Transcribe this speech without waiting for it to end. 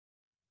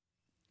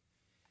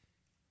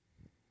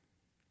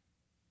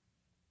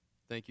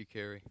Thank you,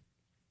 Carrie.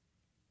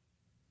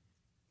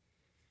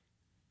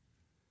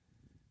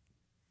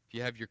 If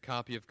you have your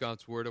copy of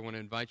God's Word, I want to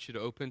invite you to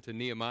open to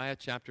Nehemiah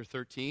chapter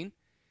 13.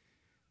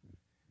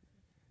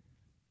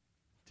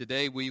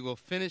 Today we will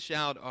finish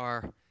out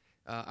our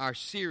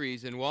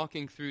series in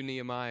walking through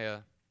Nehemiah.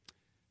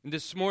 And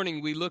this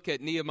morning we look at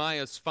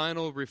Nehemiah's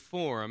final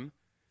reform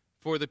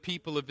for the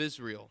people of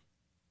Israel.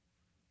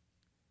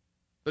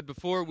 But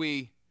before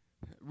we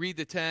read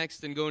the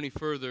text and go any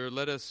further,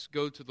 let us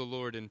go to the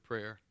Lord in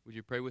prayer. Would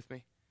you pray with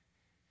me?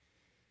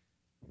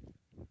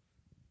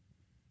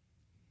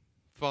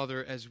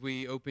 Father, as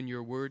we open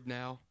your word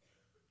now,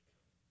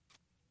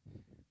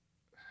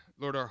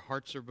 Lord, our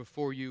hearts are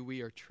before you.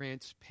 We are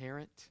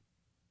transparent.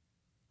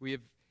 We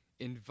have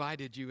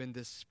invited you in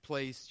this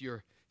place.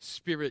 Your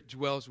Spirit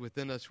dwells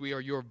within us. We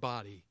are your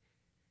body,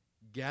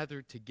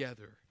 gathered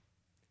together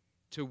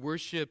to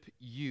worship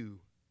you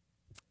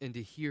and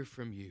to hear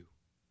from you.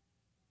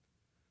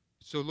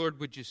 So, Lord,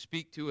 would you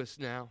speak to us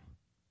now?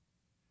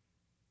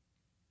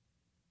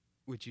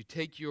 Would you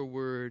take your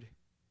word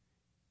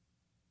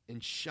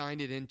and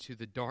shine it into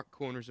the dark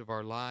corners of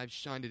our lives,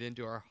 shine it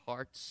into our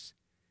hearts?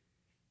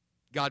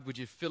 God, would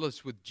you fill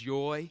us with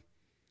joy?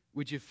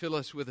 Would you fill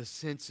us with a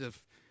sense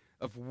of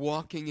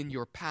walking in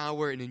your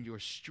power and in your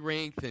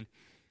strength? And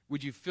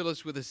would you fill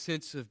us with a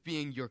sense of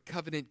being your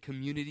covenant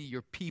community,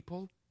 your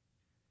people?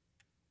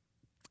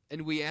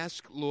 And we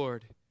ask,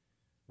 Lord,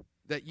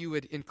 that you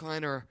would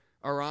incline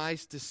our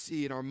eyes to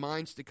see and our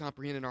minds to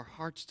comprehend and our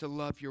hearts to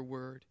love your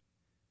word.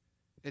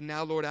 And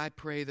now, Lord, I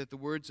pray that the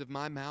words of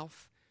my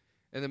mouth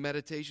and the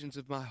meditations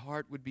of my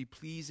heart would be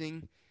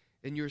pleasing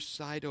in your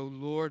sight, O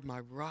Lord, my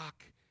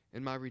rock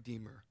and my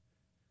redeemer.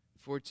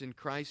 For it's in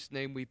Christ's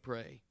name we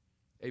pray.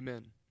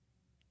 Amen.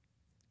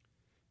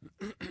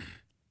 As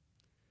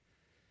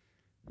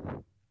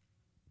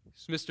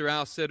Mr.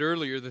 Al said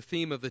earlier, the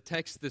theme of the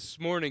text this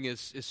morning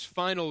is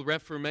final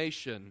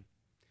reformation.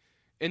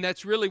 And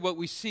that's really what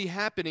we see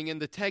happening in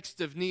the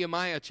text of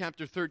Nehemiah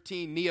chapter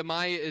 13.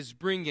 Nehemiah is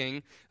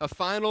bringing a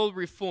final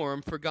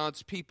reform for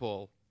God's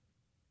people.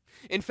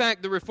 In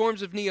fact, the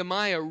reforms of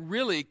Nehemiah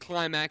really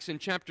climax in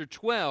chapter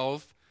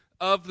 12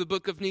 of the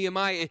book of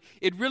Nehemiah.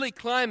 It really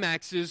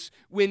climaxes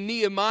when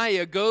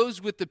Nehemiah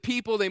goes with the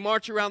people. They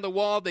march around the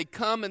wall. They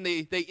come and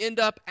they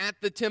end up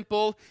at the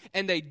temple,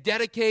 and they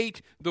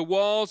dedicate the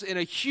walls in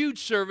a huge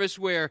service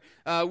where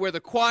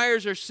the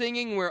choirs are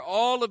singing, where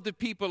all of the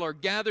people are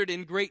gathered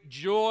in great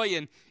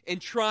joy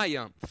and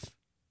triumph.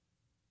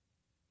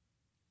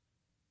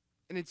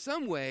 And in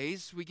some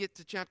ways, we get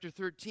to chapter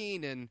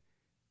 13, and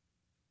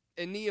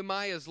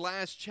Nehemiah's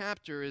last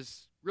chapter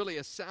is really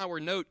a sour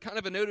note, kind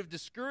of a note of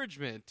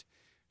discouragement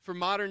for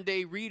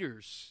modern-day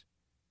readers.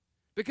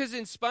 Because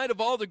in spite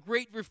of all the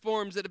great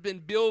reforms that have been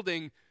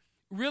building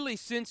really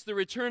since the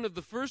return of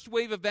the first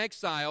wave of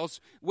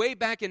exiles, way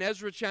back in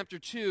Ezra chapter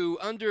 2,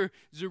 under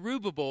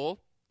Zerubbabel,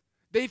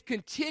 they've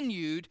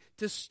continued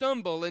to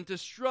stumble and to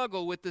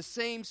struggle with the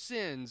same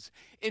sins.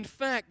 In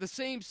fact, the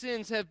same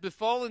sins have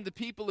befallen the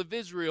people of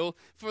Israel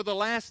for the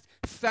last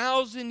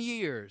 1,000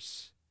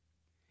 years.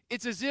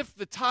 It's as if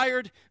the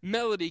tired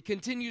melody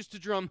continues to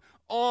drum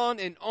on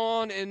and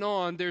on and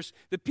on.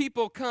 The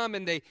people come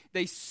and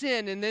they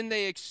sin, and then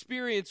they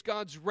experience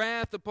God's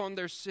wrath upon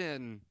their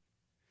sin.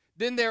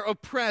 Then they're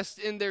oppressed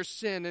in their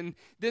sin, and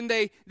then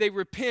they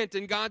repent,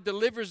 and God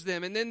delivers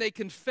them, and then they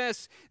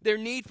confess their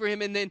need for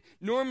Him, and then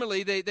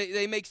normally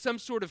they make some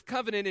sort of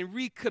covenant and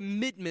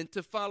recommitment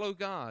to follow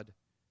God.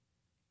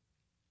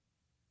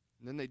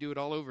 And then they do it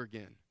all over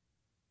again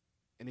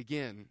and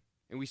again.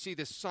 And we see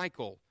this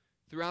cycle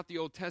throughout the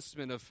Old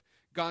Testament of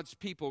God's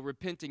people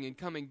repenting and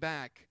coming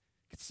back,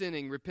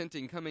 sinning,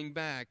 repenting, coming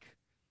back.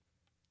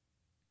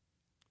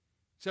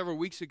 Several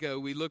weeks ago,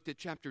 we looked at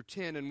chapter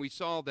 10, and we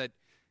saw that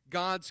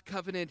God's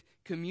covenant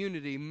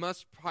community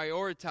must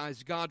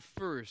prioritize God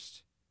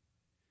first.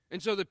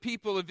 And so the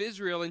people of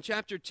Israel in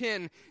chapter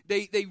 10,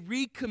 they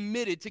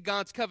recommitted to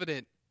God's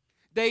covenant.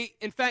 They,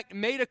 in fact,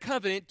 made a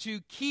covenant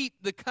to keep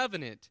the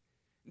covenant.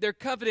 Their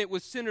covenant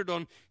was centered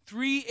on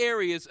 3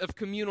 areas of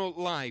communal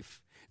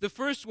life. The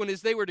first one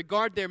is they were to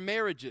guard their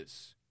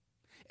marriages.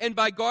 And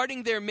by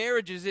guarding their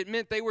marriages, it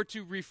meant they were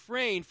to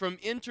refrain from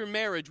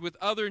intermarriage with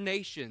other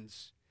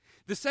nations.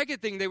 The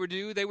second thing they were to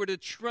do, they were to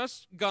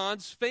trust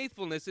God's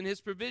faithfulness and His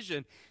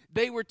provision.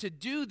 They were to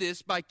do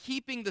this by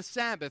keeping the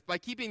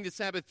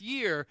Sabbath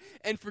year,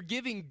 and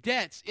forgiving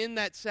debts in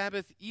that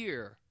Sabbath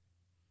year.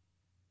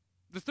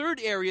 The third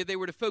area they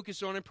were to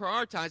focus on and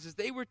prioritize is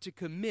they were to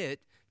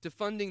commit to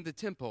funding the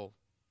temple.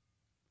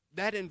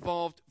 That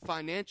involved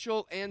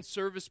financial and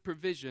service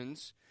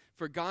provisions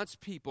for God's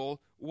people.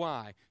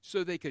 Why?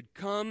 So they could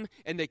come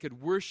and they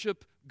could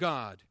worship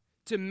God.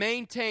 To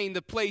maintain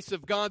the place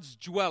of God's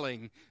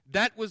dwelling.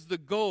 That was the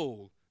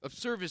goal of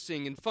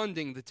servicing and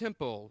funding the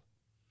temple.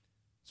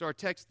 So our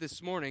text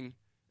this morning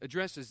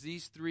addresses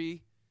these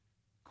 3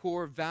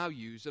 core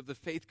values of the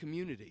faith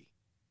community.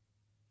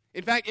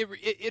 In fact,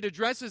 it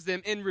addresses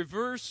them in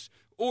reverse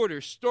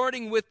order,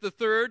 starting with the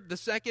third, the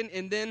second,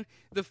 and then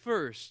the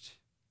first.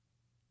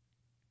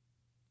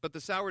 But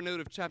the sour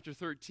note of chapter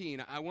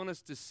 13, I want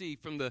us to see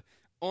from the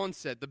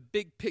onset, the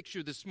big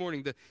picture this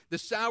morning. The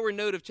sour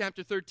note of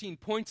chapter 13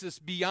 points us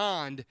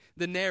beyond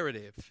the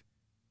narrative.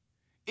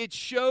 It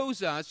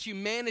shows us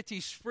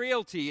humanity's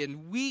frailty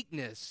and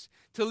weakness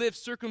to live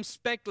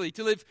circumspectly,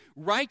 to live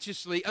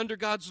righteously under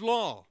God's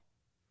law.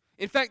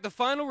 In fact, the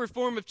final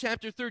reform of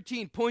chapter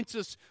 13 points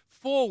us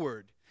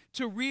forward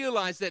to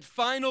realize that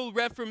final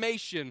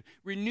reformation,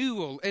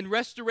 renewal, and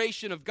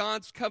restoration of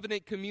God's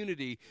covenant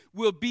community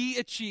will be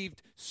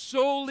achieved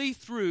solely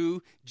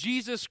through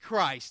Jesus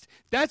Christ.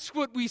 That's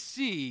what we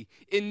see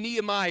in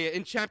Nehemiah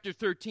in chapter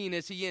 13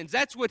 as he ends.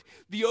 That's what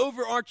the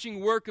overarching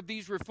work of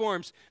these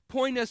reforms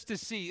point us to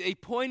see. They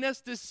point us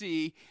to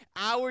see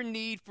our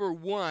need for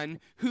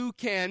one who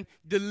can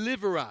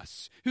deliver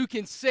us, who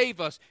can save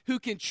us, who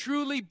can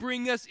truly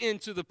bring us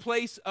into the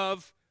place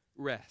of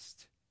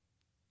rest.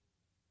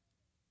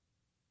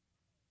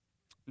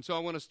 And so I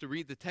want us to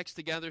read the text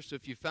together. So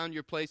if you found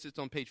your place, it's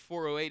on page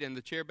 408 in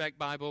the Chairback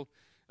Bible,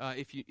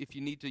 if you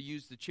need to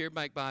use the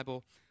Chairback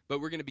Bible. But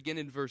we're going to begin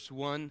in verse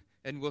 1,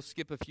 and we'll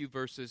skip a few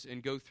verses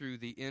and go through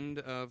the end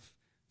of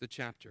the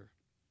chapter.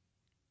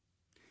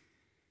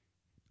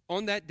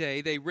 On that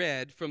day, they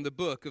read from the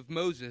book of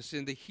Moses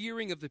in the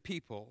hearing of the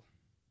people.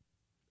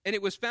 And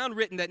it was found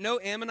written that no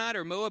Ammonite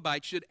or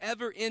Moabite should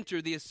ever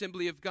enter the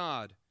assembly of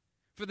God.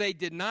 For they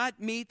did not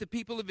meet the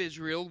people of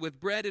Israel with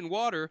bread and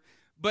water,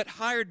 but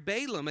hired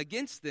Balaam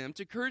against them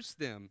to curse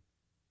them.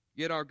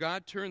 Yet our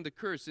God turned the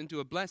curse into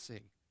a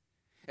blessing.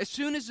 As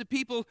soon as the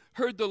people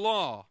heard the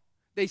law,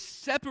 they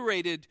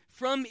separated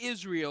from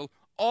Israel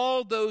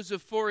all those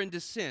of foreign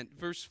descent.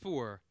 Verse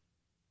 4.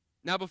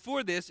 Now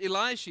before this,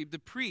 Eliashib the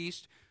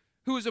priest,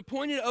 who was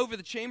appointed over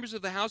the chambers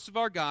of the house of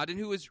our God, and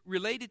who was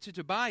related to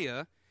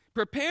Tobiah,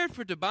 prepared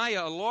for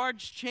Tobiah a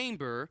large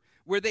chamber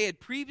where they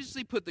had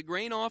previously put the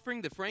grain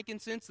offering, the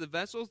frankincense, the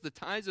vessels, the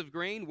tithes of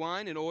grain,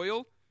 wine, and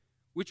oil,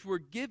 which were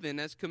given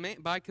as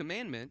by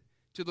commandment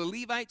to the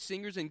Levite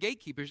singers and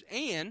gatekeepers,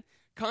 and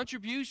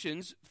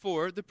contributions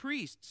for the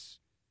priests.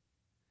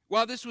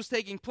 While this was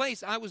taking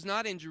place, I was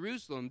not in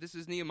Jerusalem. This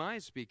is Nehemiah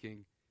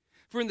speaking.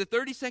 For in the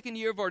 32nd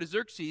year of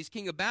Artaxerxes,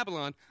 king of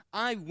Babylon,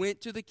 I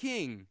went to the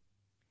king.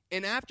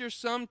 And after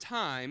some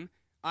time,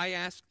 I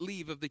asked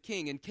leave of the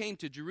king and came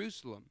to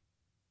Jerusalem.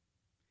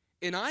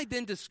 And I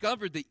then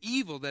discovered the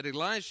evil that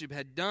Eliashib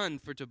had done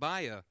for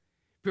Tobiah,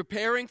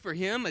 preparing for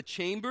him a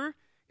chamber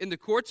in the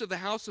courts of the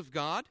house of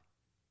God.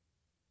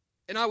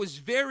 And I was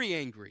very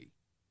angry,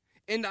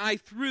 and I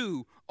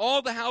threw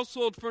all the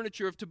household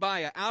furniture of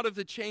Tobiah out of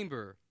the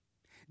chamber.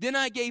 Then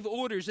I gave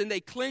orders, and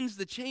they cleansed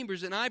the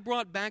chambers, and I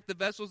brought back the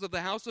vessels of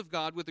the house of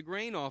God with the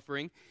grain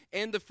offering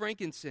and the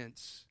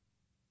frankincense.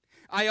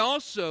 I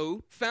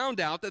also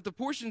found out that the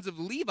portions of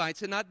the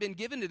Levites had not been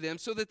given to them,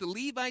 so that the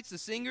Levites, the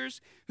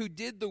singers who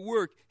did the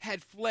work,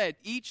 had fled,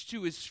 each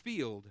to his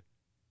field.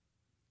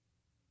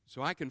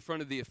 So I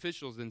confronted the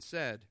officials and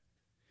said,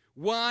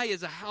 "Why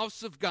is a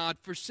house of God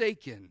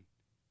forsaken?"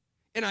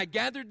 And I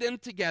gathered them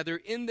together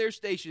in their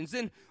stations.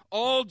 Then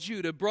all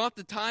Judah brought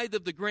the tithe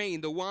of the grain,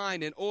 the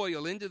wine, and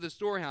oil into the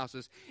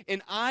storehouses.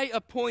 And I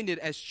appointed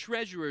as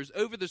treasurers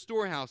over the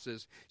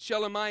storehouses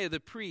Shelemiah the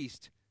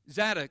priest,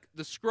 Zadok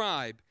the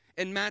scribe,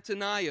 and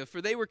Mattaniah,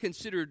 for they were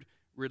considered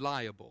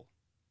reliable,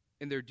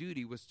 and their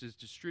duty was to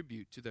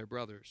distribute to their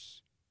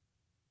brothers.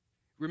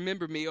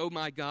 Remember me, O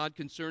my God,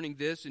 concerning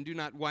this, and do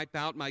not wipe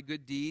out my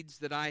good deeds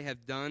that I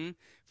have done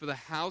for the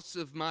house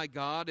of my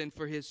God and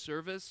for his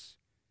service.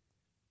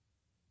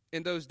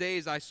 In those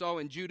days I saw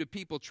in Judah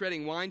people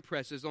treading wine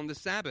presses on the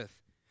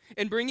Sabbath,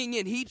 and bringing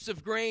in heaps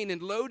of grain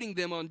and loading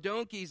them on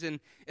donkeys,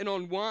 and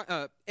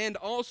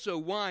also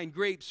wine,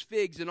 grapes,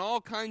 figs, and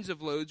all kinds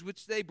of loads,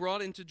 which they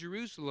brought into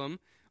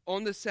Jerusalem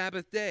on the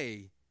Sabbath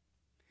day.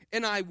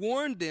 And I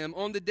warned them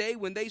on the day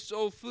when they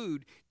sold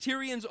food.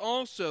 Tyrians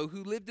also,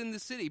 who lived in the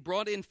city,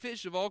 brought in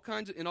fish of all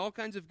kinds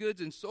of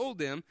goods and sold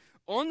them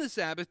on the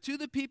Sabbath to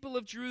the people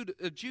of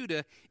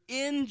Judah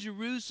in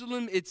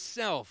Jerusalem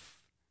itself.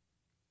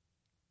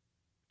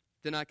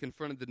 Then I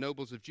confronted the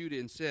nobles of Judah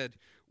and said,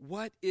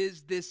 "What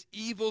is this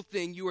evil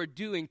thing you are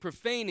doing,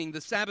 profaning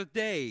the Sabbath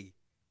day?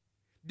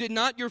 Did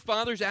not your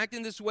fathers act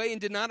in this way, and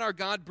did not our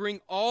God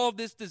bring all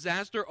this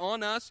disaster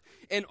on us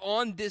and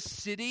on this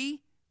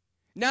city?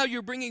 Now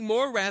you're bringing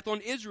more wrath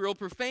on Israel,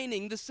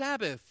 profaning the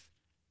Sabbath."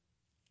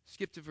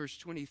 Skip to verse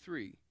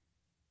 23.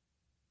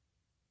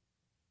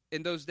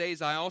 In those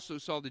days I also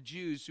saw the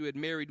Jews who had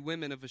married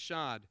women of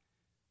Ashdod,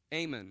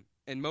 Ammon,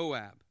 and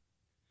Moab.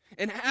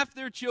 And half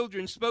their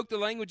children spoke the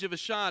language of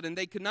Ashdod, and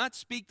they could not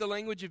speak the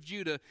language of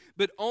Judah,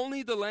 but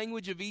only the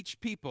language of each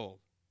people.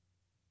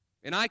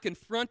 And I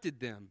confronted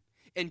them,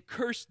 and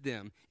cursed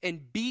them,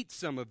 and beat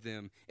some of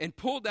them, and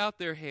pulled out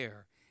their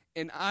hair.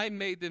 And I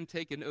made them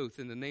take an oath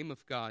in the name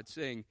of God,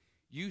 saying,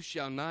 "You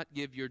shall not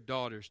give your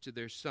daughters to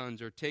their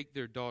sons, or take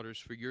their daughters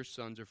for your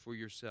sons or for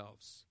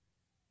yourselves."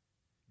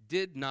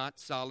 Did not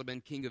Solomon,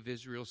 king of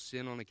Israel,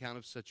 sin on account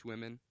of such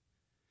women?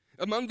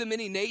 Among the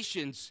many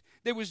nations,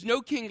 there was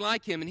no king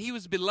like him, and he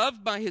was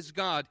beloved by his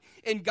God,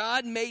 and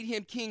God made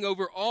him king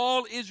over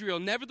all Israel.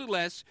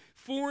 Nevertheless,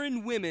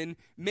 foreign women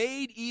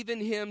made even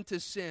him to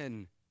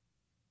sin.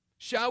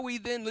 Shall we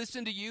then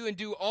listen to you and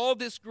do all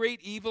this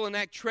great evil and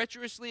act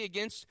treacherously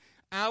against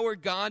our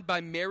God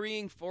by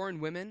marrying foreign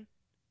women?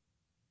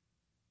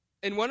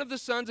 And one of the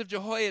sons of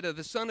Jehoiada,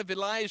 the son of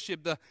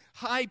Eliashib, the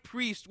high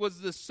priest,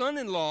 was the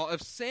son-in-law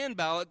of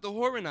Sanballat the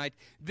Horonite.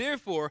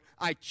 Therefore,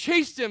 I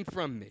chased him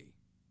from me.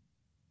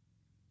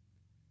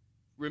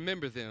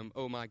 Remember them,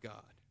 O my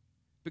God,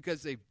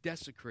 because they've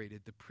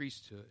desecrated the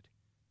priesthood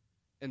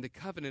and the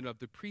covenant of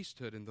the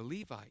priesthood and the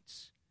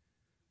Levites.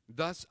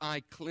 Thus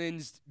I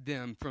cleansed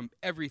them from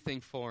everything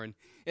foreign,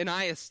 and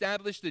I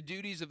established the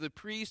duties of the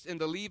priest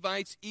and the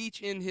Levites, each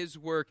in his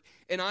work,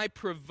 and I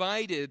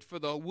provided for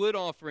the wood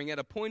offering at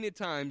appointed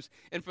times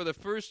and for the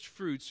first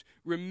fruits.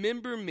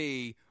 Remember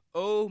me,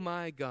 O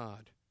my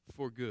God,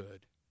 for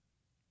good.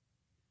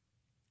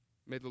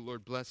 May the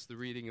Lord bless the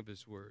reading of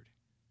his word.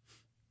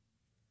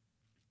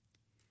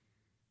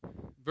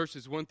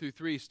 Verses 1 through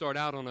 3 start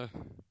out on a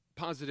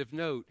positive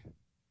note.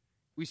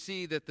 We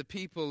see that the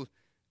people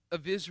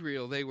of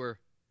Israel, they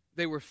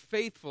were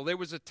faithful. There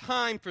was a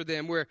time for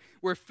them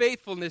where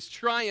faithfulness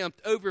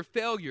triumphed over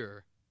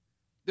failure.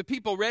 The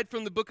people read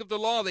from the book of the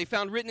law. They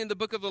found written in the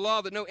book of the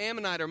law that no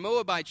Ammonite or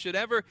Moabite should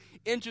ever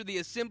enter the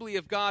assembly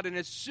of God. And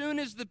as soon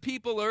as the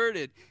people heard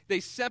it, they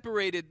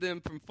separated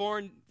them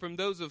from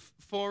those of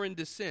foreign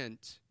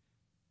descent.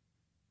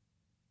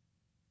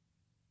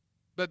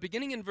 But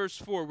beginning in verse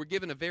 4, we're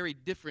given a very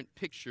different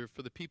picture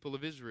for the people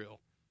of Israel.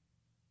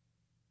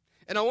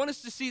 And I want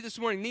us to see this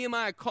morning,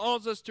 Nehemiah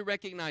calls us to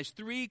recognize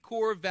three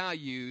core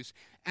values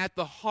at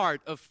the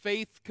heart of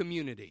faith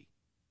community.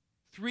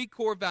 Three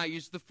core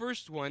values. The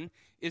first one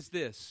is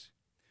this: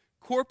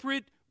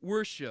 corporate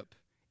worship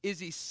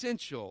is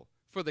essential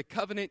for the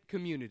covenant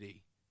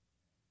community.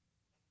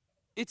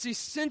 It's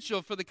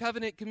essential for the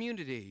covenant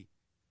community.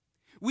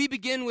 We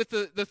begin with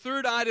the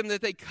third item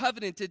that they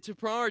covenanted to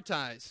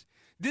prioritize.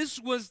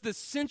 This was the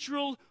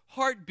central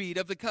heartbeat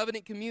of the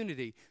covenant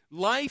community.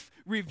 Life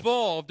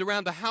revolved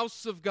around the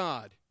house of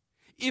God.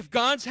 If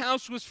God's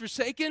house was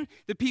forsaken,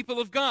 the people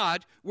of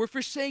God were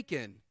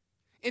forsaken.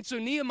 And so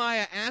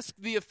Nehemiah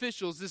asked the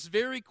officials this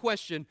very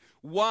question: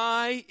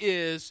 why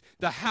is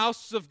the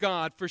house of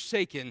God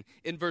forsaken,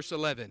 in verse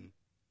 11?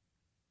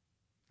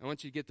 I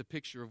want you to get the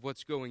picture of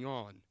what's going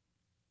on.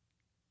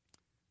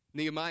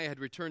 Nehemiah had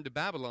returned to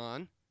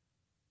Babylon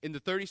in the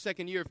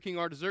 32nd year of King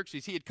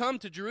Artaxerxes. He had come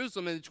to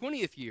Jerusalem in the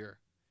 20th year.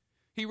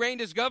 He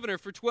reigned as governor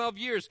for 12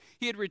 years.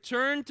 He had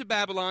returned to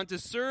Babylon to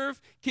serve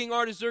King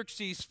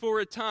Artaxerxes for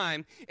a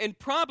time, and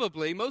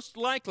probably, most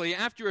likely,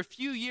 after a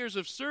few years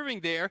of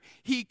serving there,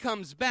 he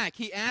comes back.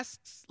 He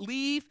asks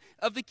leave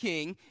of the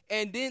king,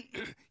 and then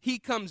he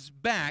comes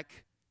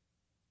back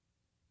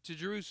to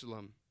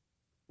Jerusalem.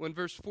 Well, in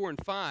verse 4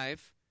 and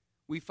 5,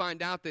 we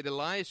find out that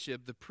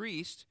Eliashib, the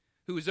priest,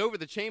 who was over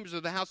the chambers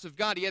of the house of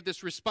God, he had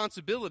this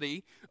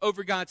responsibility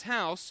over God's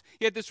house.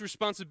 He had this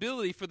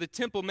responsibility for the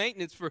temple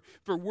maintenance, for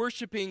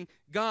worshiping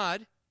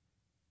God.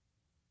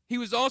 He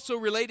was also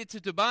related to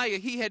Tobiah.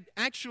 He had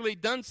actually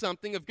done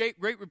something of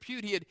great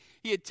repute.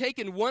 He had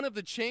taken one of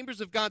the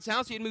chambers of God's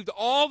house. He had moved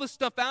all the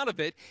stuff out of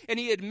it, and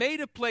he had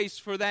made a place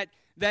for that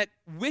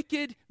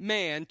wicked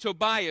man,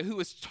 Tobiah, who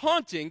was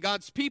taunting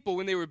God's people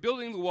when they were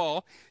building the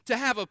wall, to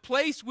have a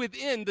place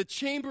within the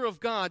chamber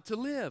of God to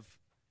live,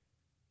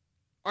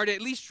 or to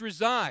at least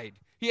reside.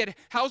 He had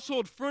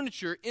household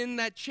furniture in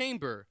that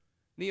chamber.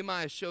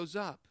 Nehemiah shows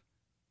up.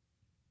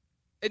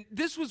 And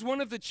this was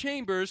one of the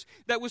chambers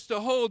that was to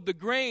hold the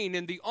grain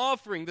and the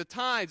offering, the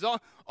tithes,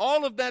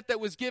 all of that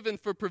was given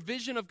for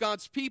provision of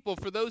God's people,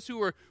 for those who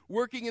were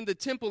working in the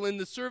temple in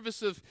the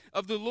service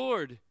of the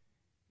Lord.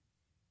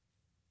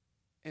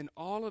 And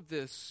all of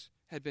this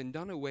had been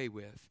done away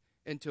with,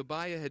 and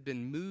Tobiah had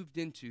been moved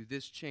into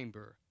this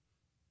chamber.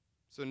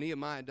 So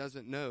Nehemiah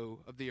doesn't know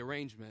of the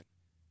arrangement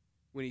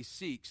when he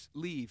seeks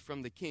leave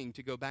from the king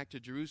to go back to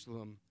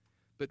Jerusalem.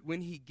 But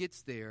when he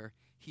gets there,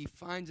 he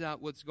finds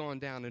out what's gone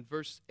down. And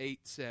verse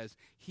 8 says,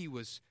 he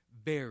was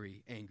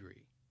very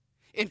angry.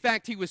 In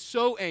fact, he was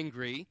so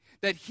angry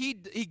that he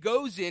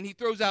goes in, he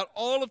throws out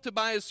all of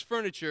Tobiah's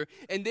furniture,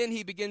 and then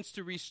he begins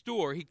to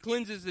restore. He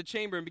cleanses the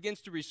chamber and begins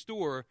to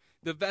restore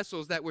the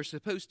vessels that were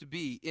supposed to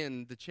be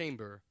in the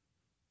chamber.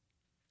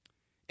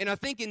 And I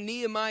think in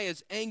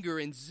Nehemiah's anger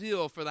and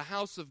zeal for the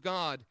house of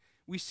God,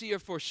 we see a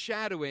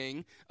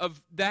foreshadowing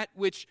of that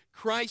which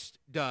Christ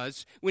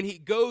does when he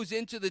goes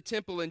into the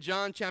temple in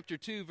John chapter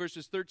 2,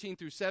 verses 13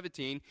 through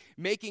 17,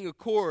 making a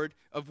cord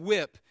of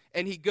whip,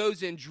 and he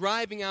goes in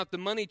driving out the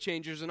money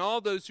changers and all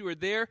those who are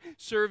there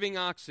serving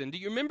oxen. Do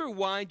you remember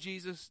why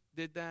Jesus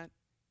did that?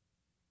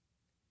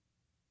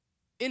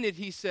 In it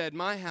he said,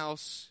 my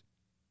Father's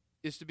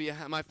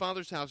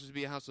house is to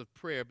be a house of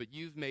prayer, but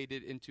you've made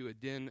it into a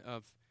den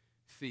of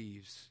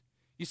thieves.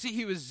 You see,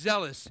 he was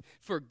zealous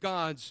for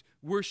God's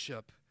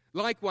worship.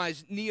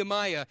 Likewise,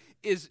 Nehemiah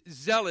is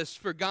zealous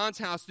for God's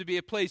house to be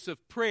a place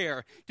of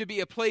prayer, to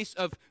be a place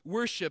of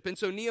worship. And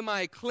so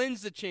Nehemiah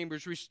cleansed the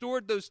chambers,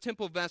 restored those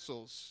temple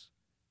vessels.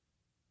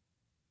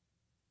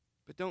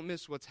 But don't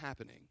miss what's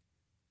happening.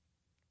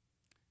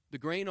 The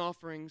grain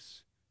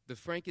offerings, the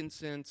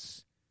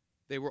frankincense,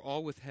 they were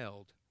all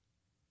withheld.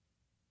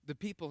 The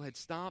people had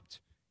stopped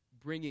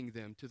bringing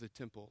them to the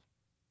temple.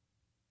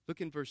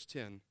 Look in verse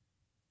 10.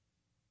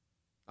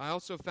 I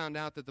also found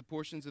out that the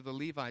portions of the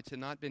Levites had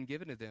not been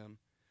given to them,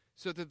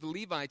 so that the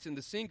Levites and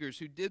the singers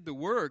who did the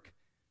work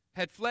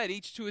had fled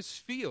each to his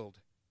field.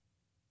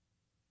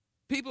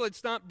 People had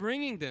stopped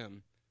bringing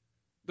them.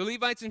 The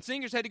Levites and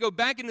singers had to go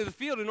back into the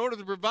field in order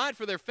to provide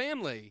for their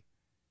family.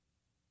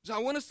 So I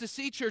want us to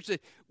see, church,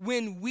 that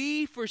when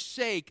we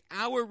forsake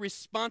our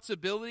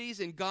responsibilities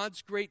in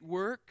God's great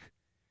work,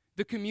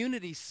 the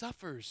community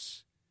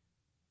suffers.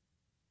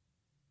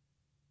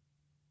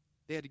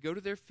 They had to go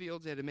to their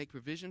fields, they had to make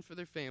provision for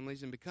their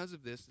families, and because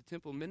of this, the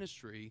temple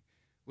ministry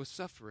was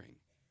suffering.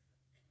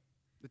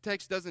 The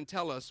text doesn't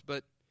tell us,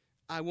 but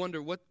I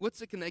wonder, what's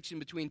the connection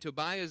between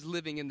Tobiah's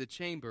living in the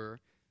chamber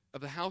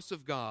of the house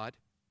of God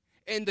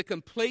and the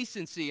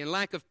complacency and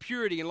lack of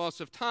purity and loss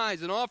of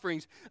tithes and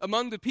offerings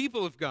among the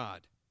people of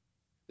God?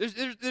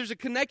 There's a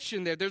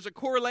connection there. There's a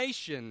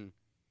correlation.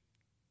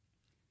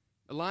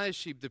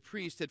 Eliashib, the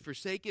priest, had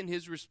forsaken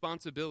his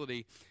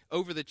responsibility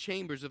over the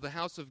chambers of the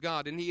house of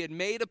God, and he had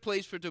made a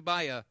place for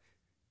Tobiah.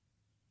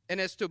 And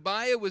as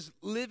Tobiah was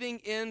living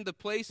in the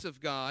place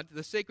of God,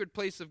 the sacred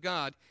place of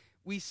God,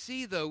 we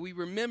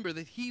remember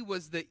that he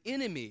was the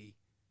enemy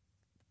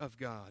of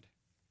God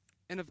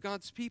and of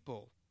God's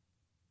people.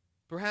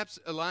 Perhaps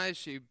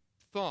Eliashib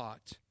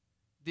thought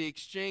the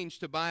exchange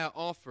Tobiah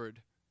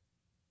offered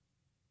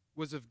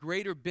was of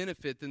greater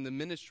benefit than the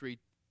ministry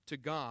to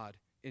God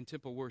in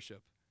temple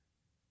worship.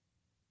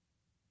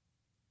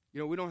 You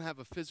know, we don't have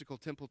a physical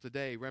temple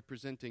today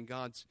representing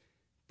God's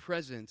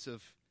presence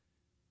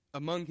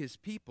among his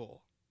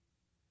people.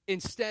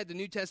 Instead, the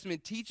New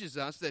Testament teaches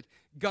us that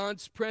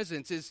God's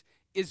presence is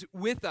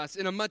with us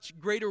in a much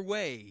greater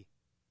way.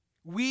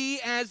 We,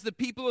 as the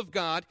people of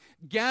God,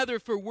 gather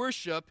for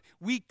worship.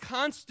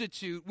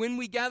 When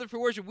we gather for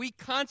worship, we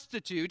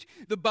constitute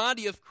the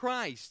body of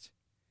Christ.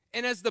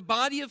 And as the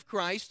body of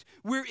Christ,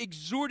 we're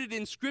exhorted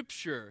in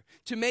Scripture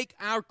to make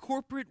our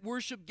corporate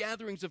worship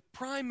gatherings of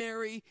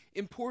primary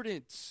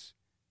importance.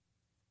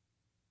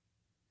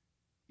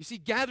 You see,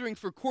 gathering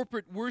for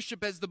corporate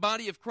worship as the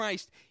body of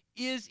Christ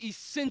is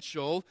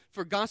essential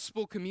for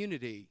gospel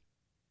community.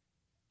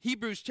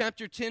 Hebrews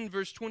chapter 10,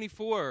 verse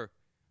 24.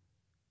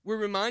 We're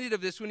reminded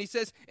of this when he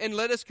says, "And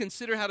let us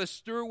consider how to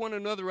stir one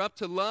another up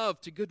to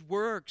love, to good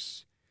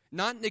works,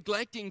 not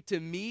neglecting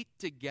to meet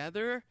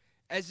together,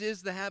 as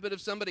is the habit of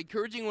some,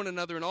 encouraging one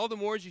another, and all the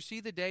more as you see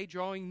the day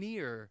drawing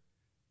near."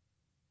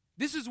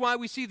 This is why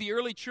we see the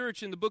early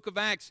church in the book of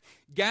Acts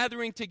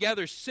gathering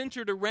together,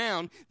 centered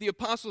around the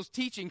apostles'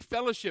 teaching,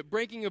 fellowship,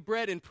 breaking of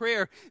bread, and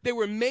prayer. They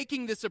were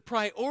making this a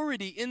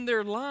priority in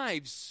their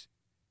lives.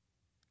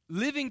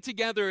 Living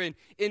together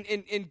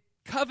in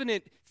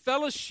covenant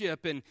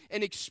fellowship and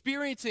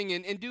experiencing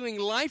and doing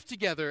life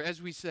together,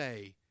 as we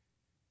say.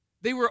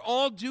 They were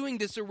all doing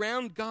this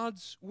around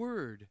God's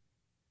word.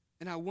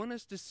 And I want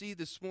us to see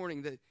this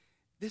morning that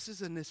this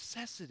is a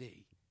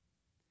necessity.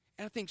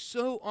 And I think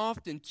so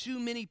often too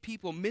many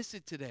people miss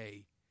it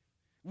today.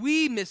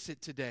 We miss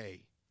it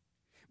today.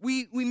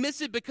 We miss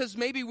it because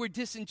maybe we're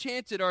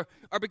disenchanted or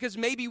because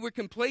maybe we're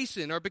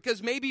complacent or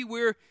because maybe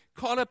we're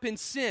caught up in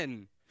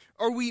sin.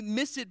 Or we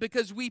miss it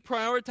because we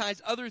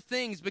prioritize other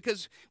things,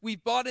 because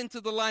we've bought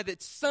into the lie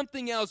that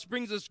something else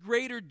brings us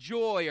greater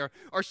joy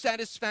or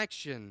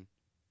satisfaction.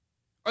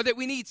 Or that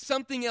we need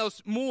something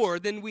else more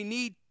than we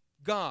need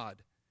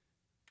God.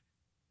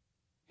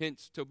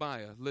 Hence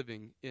Tobiah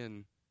living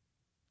in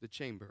the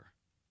chamber.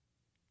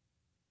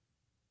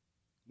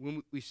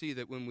 We see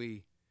that when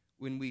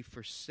we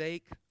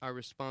forsake our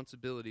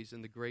responsibilities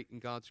in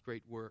God's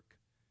great work,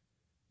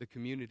 the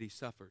community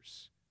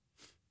suffers.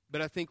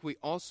 But I think we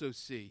also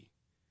see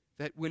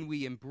that when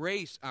we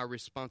embrace our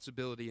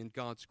responsibility in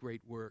God's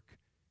great work,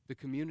 the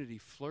community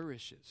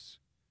flourishes.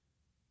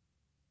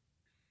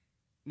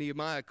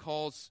 Nehemiah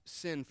calls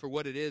sin for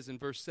what it is in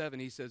verse 7.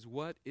 He says,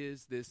 "What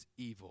is this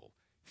evil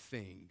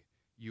thing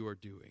you are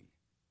doing?"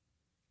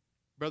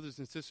 Brothers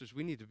and sisters,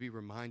 we need to be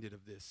reminded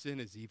of this. Sin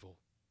is evil.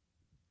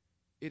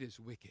 It is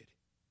wicked.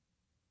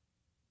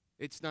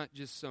 It's not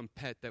just some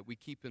pet that we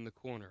keep in the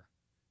corner.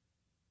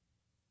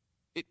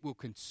 It will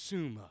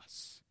consume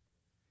us.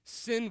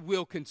 Sin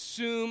will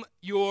consume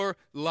your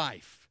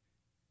life.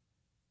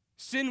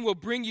 Sin will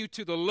bring you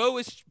to the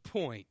lowest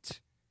point.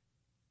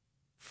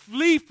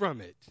 Flee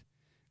from it.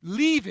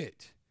 Leave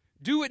it.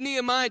 Do what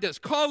Nehemiah does.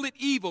 Call it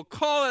evil.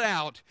 Call it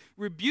out.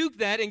 Rebuke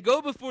that and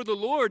go before the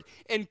Lord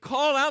and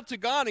call out to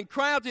God and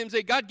cry out to Him and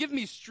say, "God, give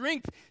me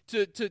strength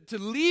to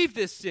leave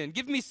this sin.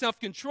 Give me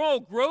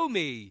self-control. Grow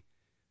me."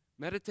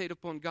 Meditate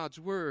upon God's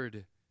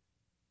word.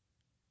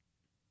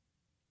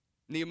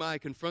 Nehemiah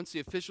confronts the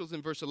officials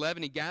in verse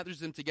 11. He gathers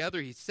them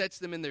together. He sets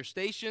them in their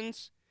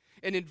stations.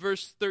 And in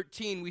verse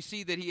 13, we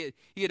see that he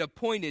had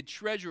appointed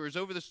treasurers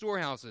over the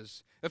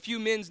storehouses. A few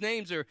men's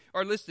names are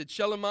listed: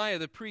 Shelemiah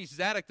the priest,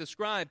 Zadok the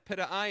scribe,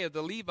 Pedaiah of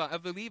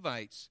the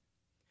Levites.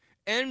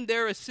 and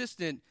their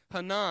assistant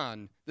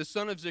Hanan, the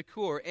son of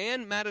Zakur,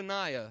 and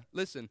Mattaniah,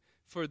 listen,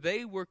 for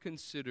they were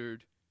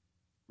considered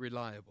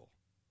reliable.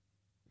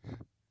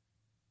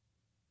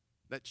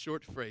 That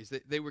short phrase,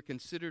 they were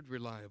considered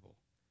reliable.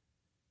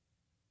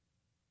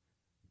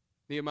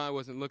 Nehemiah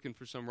wasn't looking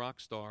for some rock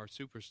star or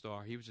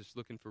superstar. He was just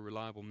looking for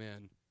reliable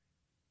men.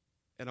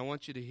 And I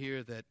want you to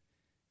hear that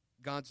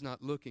God's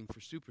not looking for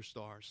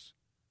superstars.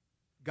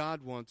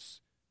 God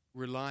wants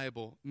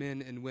reliable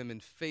men and women,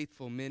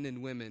 faithful men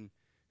and women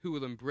who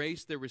will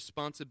embrace their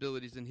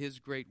responsibilities in His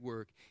great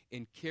work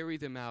and carry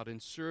them out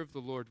and serve the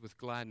Lord with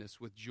gladness,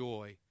 with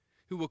joy,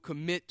 who will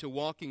commit to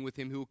walking with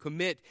Him, who will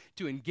commit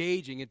to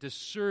engaging and to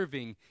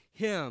serving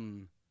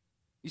Him.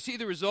 You see,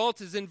 the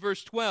result is in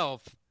verse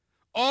 12.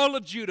 All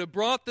of Judah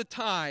brought the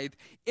tithe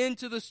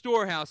into the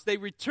storehouse. They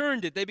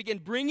returned it. They began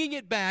bringing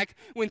it back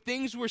when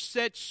things were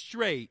set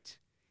straight.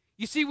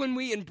 You see, when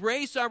we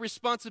embrace our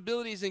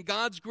responsibilities in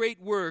God's great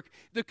work,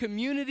 the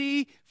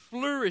community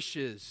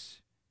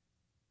flourishes.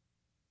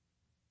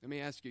 Let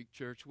me ask you,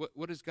 church,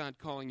 what is God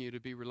calling you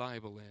to be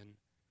reliable in?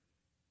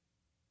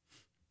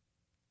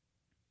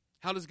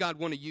 How does God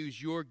want to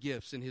use your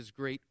gifts in His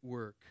great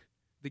work,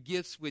 the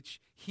gifts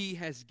which He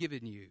has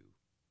given you?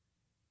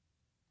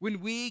 When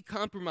we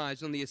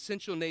compromise on the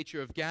essential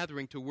nature of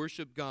gathering to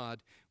worship God,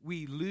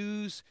 we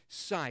lose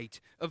sight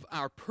of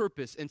our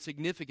purpose and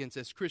significance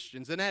as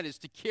Christians, and that is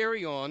to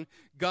carry on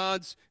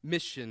God's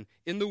mission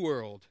in the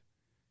world.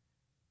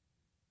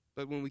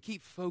 But when we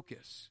keep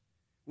focus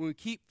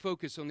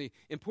on the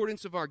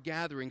importance of our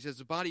gatherings as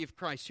a body of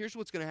Christ, here's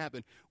what's going to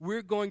happen.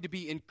 We're going to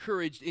be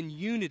encouraged in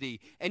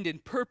unity and in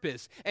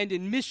purpose and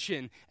in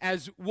mission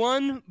as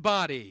one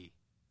body.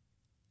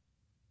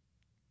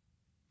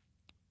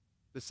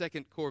 The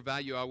second core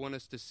value I want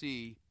us to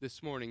see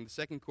this morning, the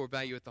second core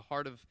value at the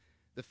heart of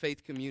the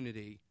faith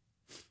community,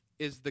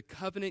 is the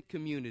covenant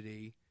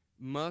community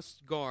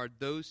must guard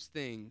those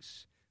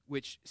things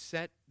which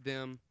set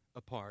them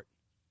apart.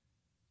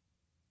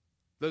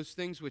 Those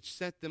things which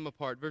set them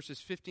apart. Verses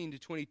 15 to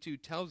 22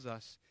 tells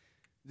us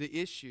the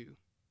issue.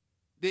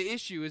 The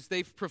issue is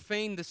they've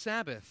profaned the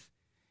Sabbath,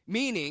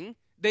 meaning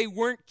they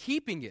weren't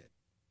keeping it.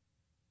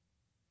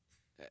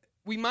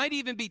 We might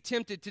even be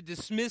tempted to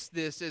dismiss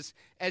this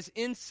as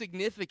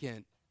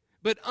insignificant.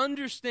 But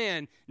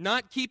understand,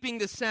 not keeping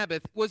the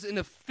Sabbath was an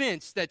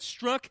offense that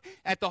struck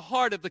at the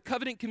heart of the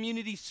covenant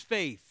community's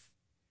faith.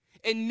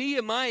 And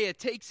Nehemiah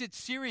takes it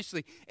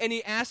seriously. And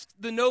he asks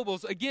the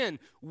nobles, again,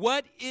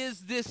 what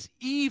is this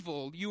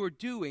evil you are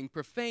doing,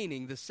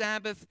 profaning the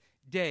Sabbath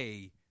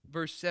day?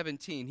 Verse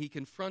 17, he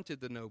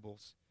confronted the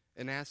nobles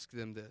and asked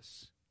them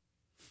this.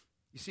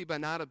 You see, by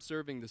not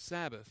observing the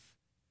Sabbath,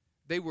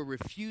 they were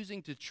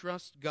refusing to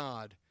trust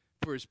God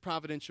for His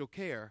providential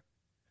care.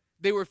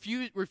 They were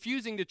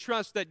refusing to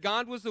trust that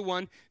God was the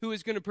one who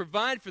was going to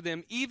provide for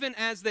them, even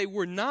as they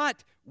were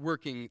not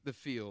working the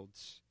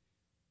fields.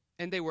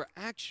 And they were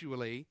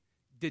actually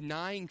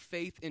denying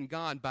faith in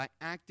God by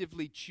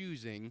actively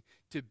choosing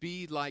to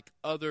be like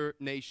other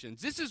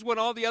nations. This is what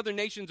all the other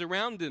nations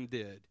around them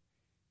did.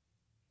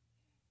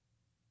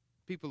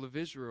 People of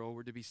Israel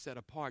were to be set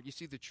apart. You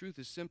see, the truth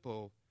is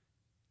simple.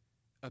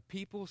 A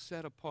people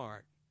set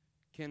apart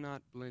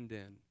cannot blend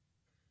in.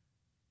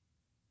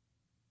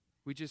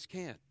 We just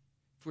can't.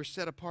 If we're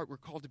set apart, we're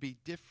called to be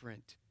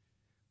different.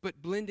 But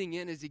blending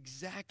in is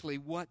exactly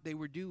what they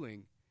were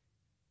doing.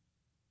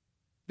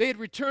 They had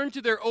returned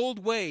to their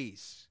old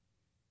ways.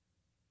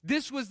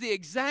 This was the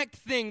exact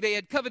thing they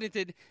had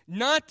covenanted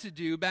not to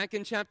do back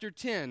in chapter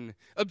 10.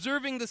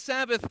 Observing the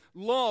Sabbath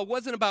law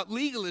wasn't about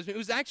legalism. It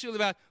was actually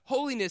about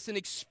holiness and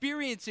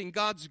experiencing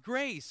God's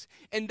grace.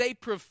 And they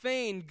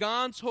profaned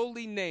God's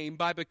holy name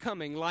by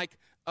becoming like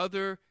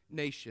other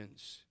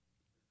nations.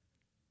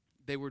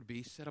 They were to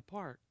be set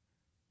apart.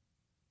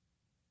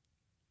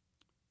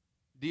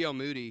 D.L.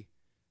 Moody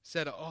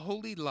said, a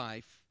holy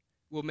life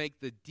will make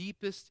the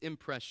deepest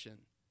impression.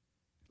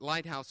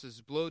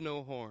 Lighthouses blow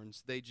no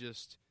horns, they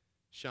just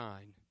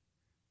shine.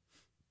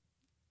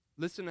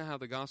 Listen to how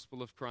the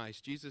gospel of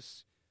Christ,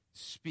 Jesus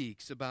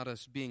speaks about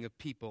us being a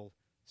people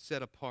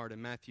set apart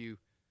in Matthew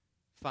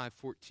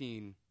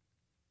 5:14.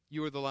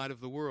 You are the light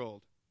of the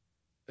world.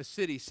 A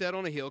city set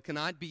on a hill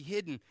cannot be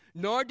hidden,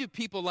 nor do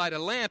people light a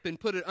lamp and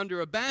put it under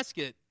a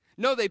basket.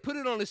 No, they put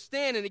it on a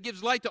stand, and it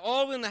gives light to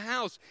all in the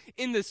house.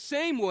 In the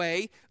same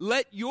way,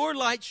 let your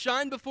light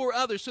shine before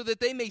others so that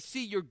they may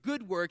see your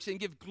good works and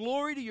give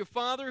glory to your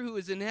Father who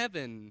is in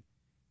heaven.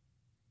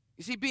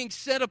 You see, being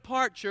set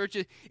apart, church,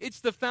 it's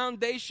the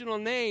foundational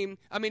meaning,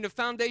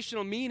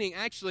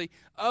 actually,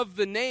 of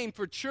the name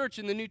for church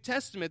in the New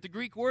Testament. The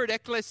Greek word,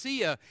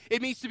 ekklesia.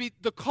 It means to be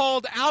the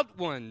called out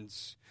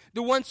ones,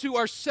 the ones who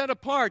are set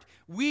apart.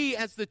 We,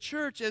 as the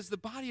church, as the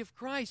body of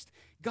Christ,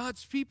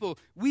 God's people,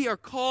 we are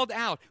called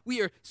out.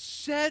 We are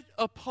set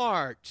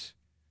apart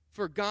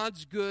for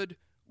God's good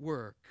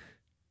work.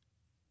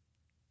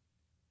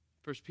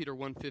 1 Peter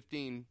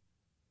 1:15,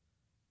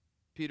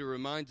 Peter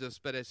reminds us,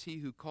 but as He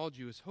who called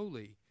you is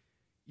holy,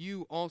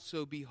 you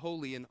also be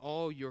holy in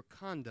all your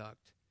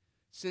conduct,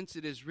 since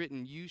it is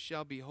written, you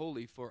shall be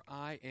holy, for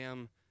I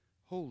am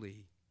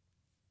holy.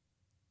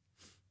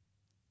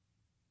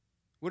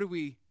 What are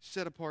we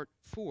set apart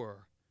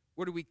for?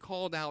 What are we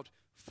called out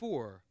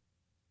for?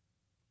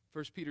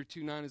 1 Peter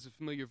 2:9 is a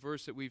familiar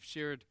verse that we've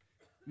shared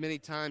many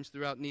times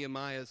throughout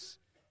Nehemiah's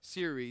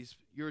series.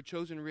 You're a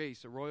chosen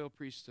race, a royal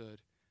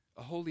priesthood,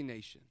 a holy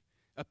nation,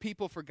 a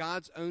people for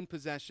God's own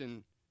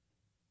possession.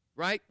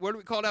 Right? What are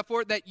we called out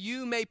for? That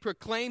you may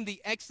proclaim the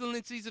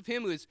excellencies of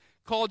him who has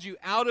called you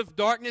out of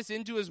darkness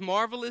into his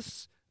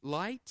marvelous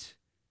light.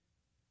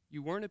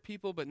 You weren't a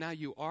people, but now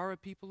you are a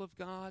people of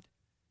God.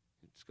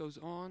 It goes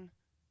on.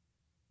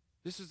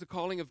 This is the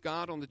calling of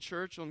God on the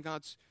church,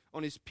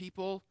 on his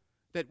people,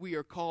 that we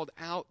are called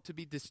out to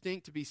be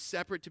distinct, to be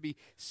separate, to be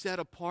set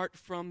apart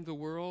from the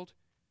world.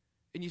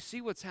 And you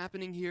see what's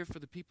happening here for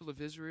the people of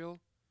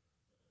Israel?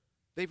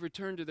 They've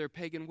returned to their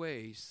pagan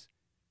ways.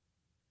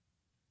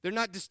 They're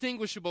not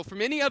distinguishable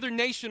from any other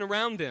nation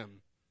around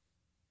them.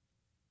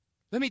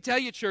 Let me tell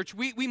you, church,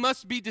 we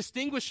must be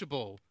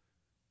distinguishable.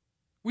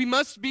 We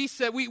must be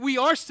set. We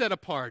are set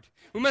apart.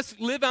 We must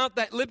live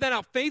that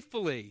out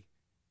faithfully.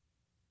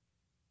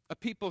 A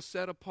people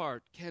set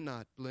apart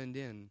cannot blend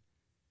in.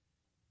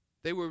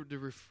 They were to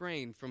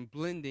refrain from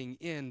blending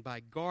in by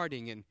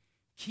guarding and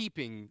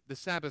keeping the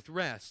Sabbath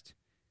rest.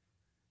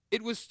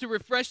 It was to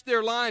refresh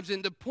their lives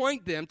and to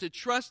point them to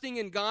trusting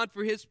in God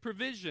for his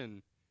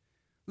provision.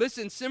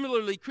 Listen,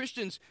 similarly,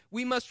 Christians,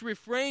 we must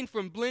refrain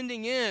from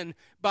blending in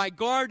by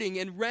guarding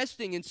and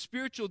resting in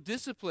spiritual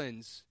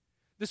disciplines.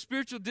 The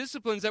spiritual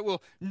disciplines that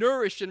will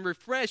nourish and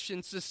refresh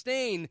and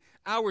sustain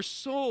our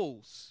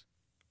souls.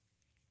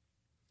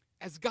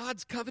 As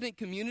God's covenant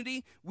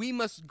community, we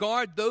must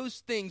guard those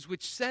things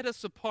which set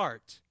us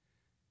apart.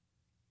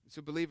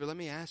 So, believer, let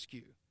me ask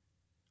you,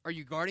 are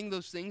you guarding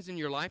those things in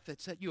your life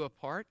that set you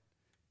apart?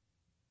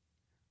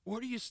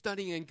 What are you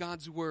studying in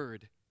God's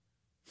Word?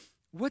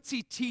 What's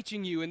he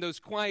teaching you in those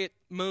quiet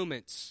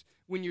moments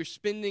when you're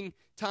spending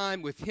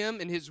time with him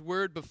and his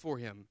word before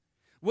him?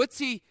 What's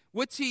he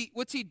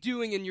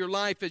doing in your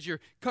life as you're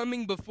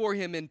coming before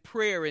him in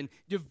prayer and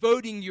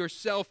devoting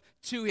yourself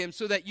to him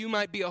so that you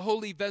might be a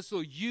holy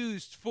vessel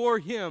used for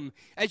him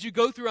as you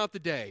go throughout the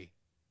day?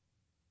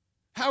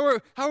 How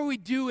are we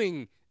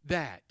doing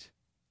that?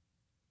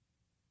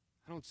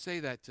 I don't say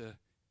that to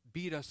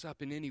beat us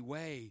up in any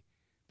way,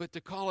 but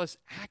to call us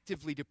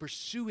actively to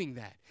pursuing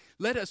that.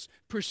 Let us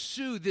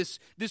pursue this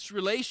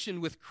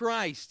relation with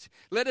Christ.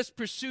 Let us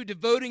pursue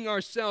devoting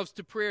ourselves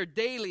to prayer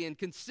daily and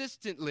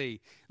consistently.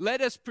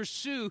 Let us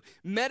pursue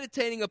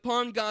meditating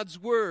upon God's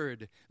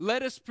Word.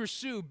 Let us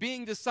pursue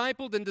being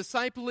discipled and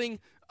discipling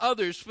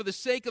others for the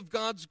sake of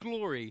God's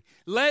glory.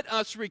 Let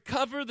us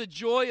recover the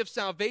joy of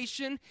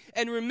salvation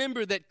and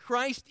remember that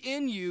Christ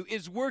in you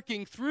is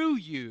working through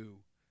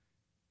you,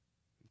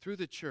 through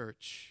the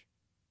church.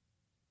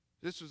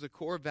 This was a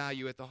core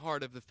value at the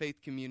heart of the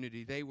faith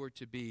community. They were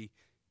to be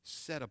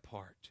set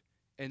apart,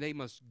 and they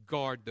must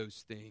guard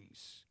those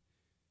things.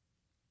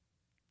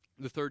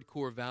 The third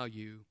core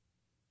value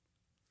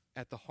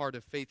at the heart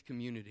of faith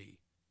community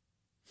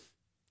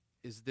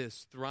is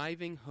this: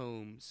 thriving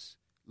homes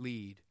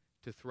lead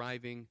to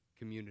thriving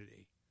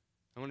community.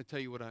 I want to tell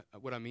you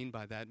what I mean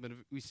by that, but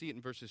we see it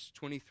in verses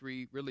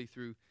 23 really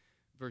through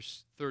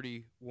verse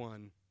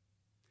 31.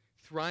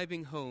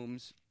 Thriving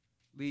homes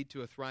lead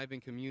to a thriving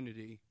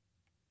community.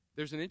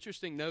 There's an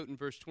interesting note in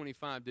verse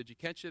 25. Did you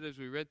catch it as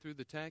we read through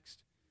the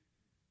text?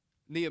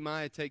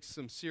 Nehemiah takes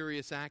some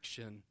serious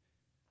action.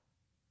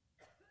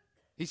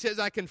 He says,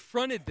 I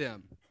confronted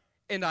them,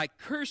 and I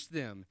cursed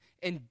them,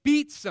 and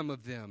beat some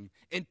of them,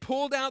 and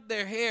pulled out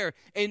their hair,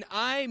 and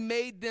I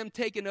made them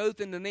take an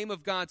oath in the name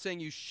of God, saying,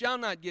 you shall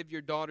not give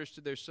your daughters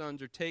to their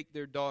sons, or take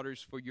their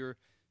daughters for your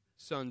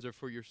sons or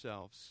for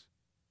yourselves.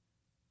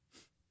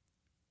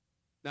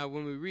 Now,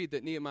 when we read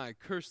that Nehemiah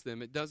cursed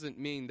them, it doesn't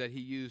mean that he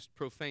used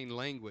profane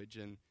language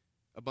and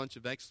a bunch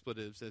of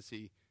expletives as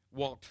he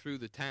walked through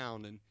the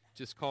town and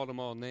just called them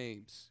all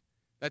names.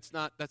 That's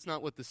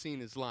not what the scene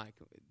is like.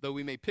 Though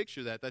we may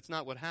picture that, that's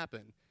not what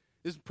happened.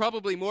 This is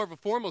probably more of a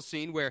formal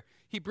scene where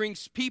he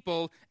brings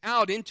people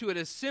out into an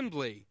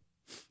assembly,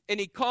 and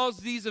he calls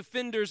these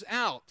offenders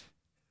out.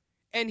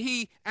 And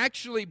he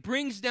actually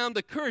brings down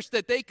the curse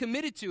that they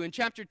committed to in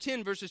chapter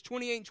 10, verses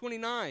 28 and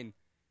 29.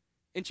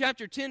 In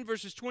chapter 10,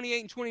 verses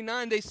 28 and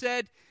 29, they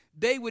said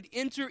they would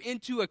enter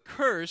into a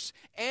curse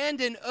and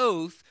an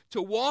oath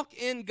to walk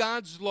in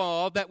God's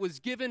law that was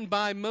given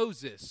by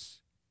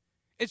Moses.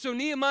 And so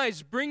Nehemiah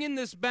is bringing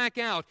this back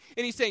out,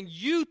 and he's saying,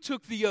 you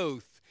took the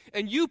oath,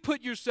 and you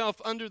put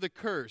yourself under the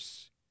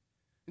curse.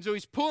 And so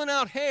he's pulling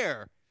out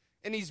hair,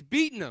 and he's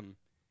beating them,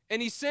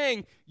 and he's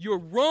saying, you're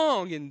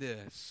wrong in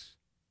this.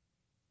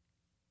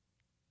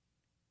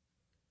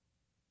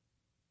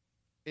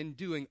 In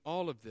doing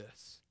all of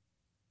this,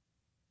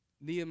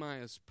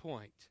 Nehemiah's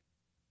point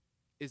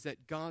is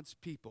that God's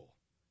people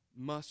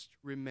must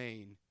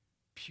remain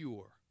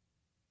pure,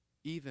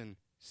 even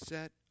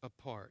set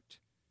apart.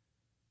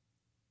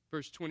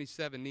 Verse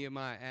 27,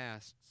 Nehemiah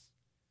asks,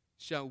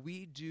 shall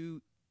we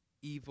do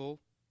evil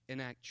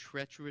and act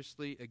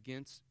treacherously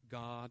against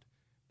God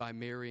by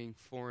marrying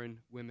foreign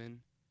women?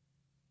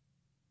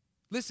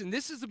 Listen,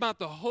 this is about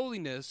the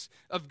holiness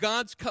of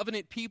God's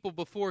covenant people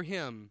before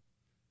him.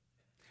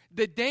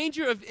 The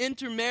danger of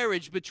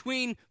intermarriage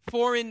between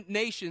foreign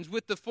nations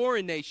with the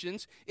foreign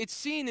nations, it's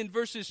seen in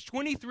verses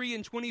 23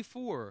 and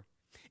 24.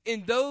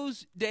 In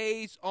those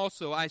days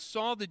also I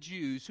saw the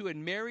Jews who had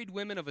married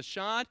women of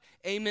Ashdod,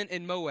 Ammon,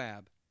 and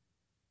Moab.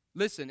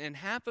 Listen, and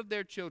half of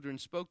their children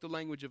spoke the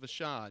language of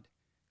Ashdod,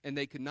 and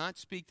they could not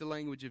speak the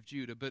language of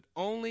Judah, but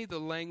only the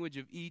language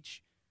of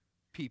each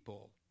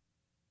people.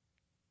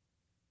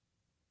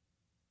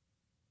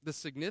 The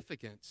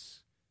significance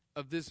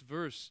of this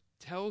verse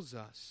tells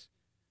us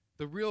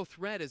the real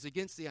threat is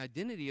against the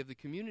identity of the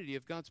community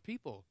of God's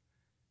people.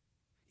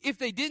 If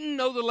they didn't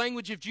know the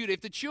language of Judah,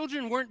 if the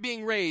children weren't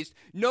being raised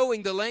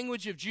knowing the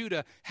language of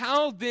Judah,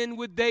 how then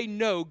would they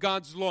know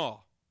God's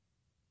law?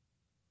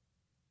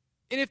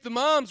 And if the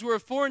moms were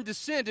of foreign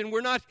descent and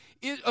were not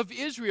of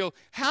Israel,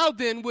 how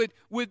then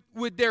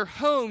would their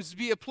homes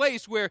be a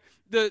place where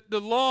the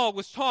law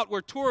was taught,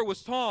 where Torah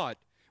was taught,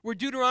 where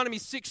Deuteronomy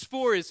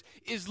 6:4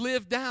 is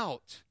lived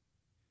out?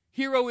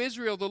 Hear, O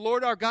Israel, the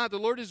Lord our God, the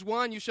Lord is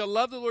one. You shall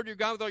love the Lord your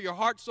God with all your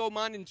heart, soul,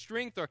 mind, and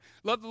strength. Or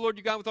love the Lord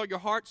your God with all your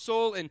heart,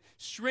 soul, and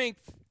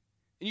strength.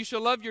 And you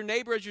shall love your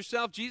neighbor as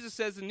yourself, Jesus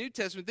says in the New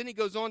Testament. Then he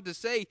goes on to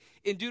say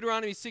in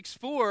Deuteronomy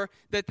 6:4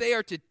 that they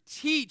are to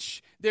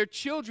teach their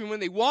children when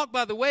they walk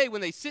by the way,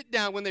 when they sit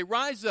down, when they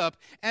rise up,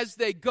 as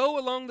they go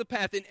along the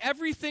path. In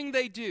everything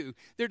they do,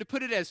 they're to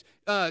put it as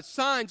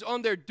signs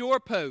on their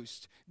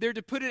doorpost. They're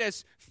to put it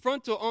as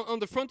on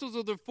the frontals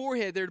of their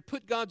forehead. They're to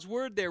put God's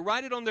word there,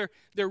 write it on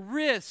their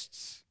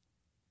wrists.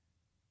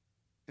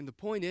 And the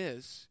point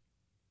is,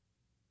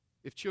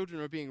 if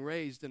children are being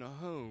raised in a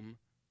home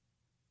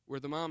where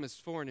the mom is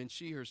foreign and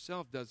she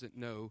herself doesn't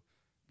know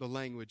the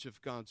language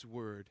of God's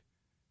word,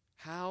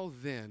 how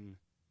then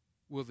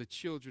will the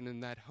children in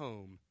that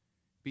home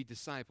be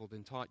discipled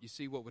and taught? You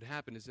see, what would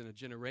happen is in a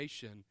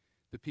generation,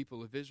 the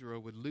people of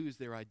Israel would lose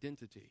their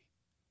identity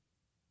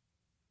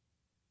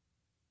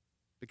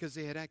because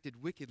they had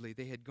acted wickedly.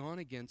 They had gone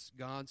against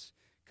God's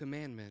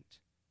commandment.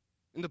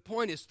 And the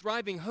point is,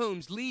 thriving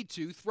homes lead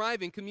to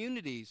thriving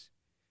communities.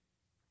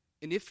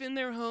 And if in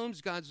their homes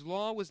God's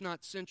law was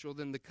not central,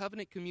 then the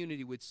covenant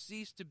community would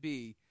cease to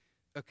be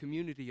a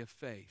community of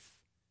faith.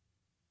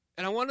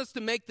 And I want us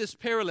to make this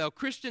parallel.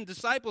 Christian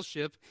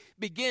discipleship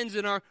begins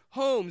in our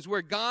homes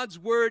where God's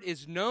word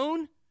is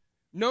known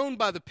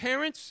by the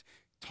parents,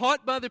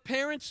 taught by the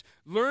parents,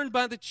 learned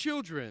by the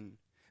children.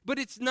 But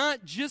it's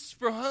not just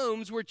for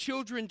homes where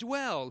children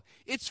dwell.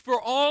 It's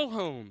for all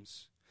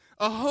homes.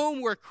 A home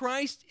where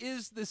Christ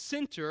is the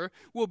center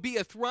will be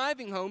a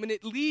thriving home, and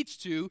it leads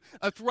to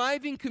a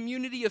thriving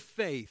community of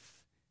faith.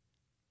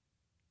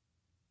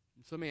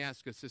 So let me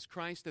ask us, is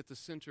Christ at the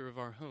center of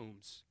our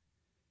homes?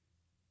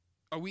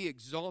 Are we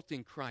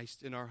exalting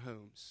Christ in our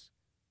homes?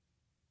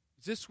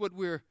 Is this what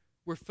we're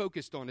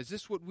focused on? Is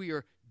this what we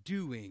are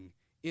doing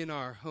in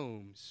our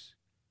homes?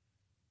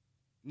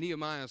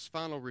 Nehemiah's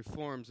final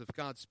reforms of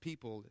God's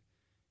people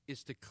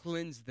is to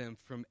cleanse them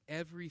from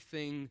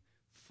everything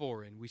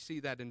foreign. We see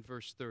that in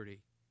verse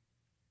 30.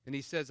 And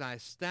he says, I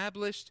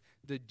established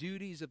the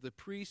duties of the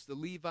priests, the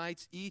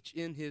Levites, each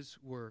in his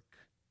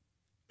work.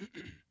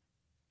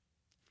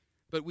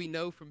 But we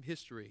know from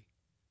history,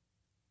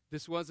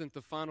 this wasn't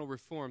the final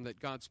reform that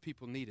God's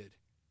people needed.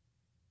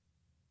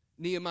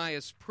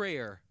 Nehemiah's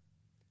prayer,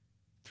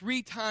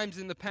 3 times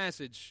in the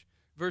passage,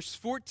 verse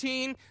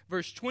 14,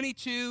 verse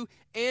 22,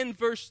 and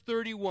verse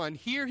 31.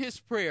 Hear his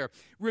prayer.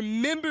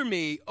 Remember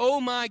me,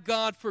 O my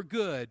God, for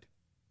good.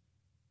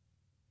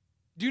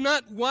 Do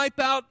not wipe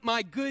out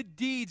my good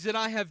deeds that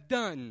I have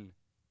done.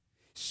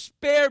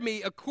 Spare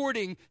me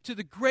according to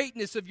the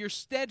greatness of your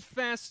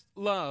steadfast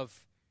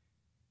love.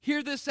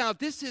 Hear this out.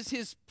 This is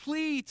his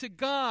plea to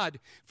God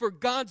for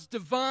God's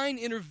divine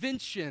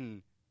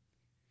intervention.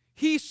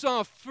 He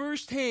saw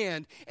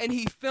firsthand and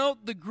he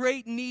felt the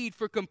great need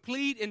for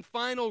complete and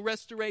final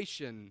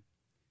restoration.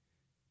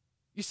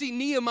 You see,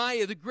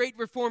 Nehemiah, the great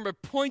reformer,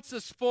 points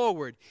us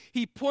forward.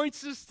 He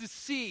points us to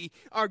see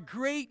our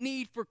great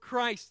need for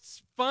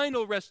Christ's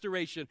final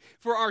restoration,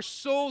 for our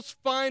soul's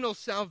final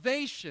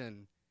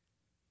salvation.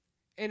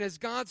 And as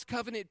God's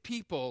covenant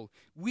people,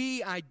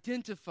 we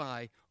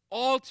identify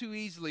all too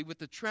easily with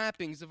the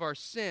trappings of our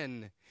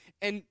sin.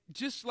 And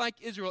just like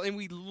Israel, and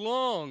we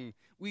long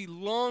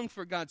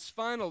for God's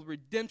final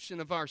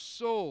redemption of our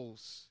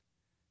souls.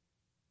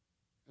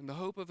 And the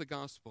hope of the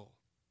gospel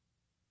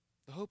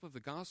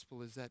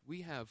is that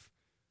we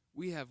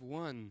have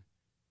one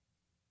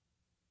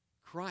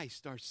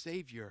Christ, our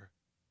Savior,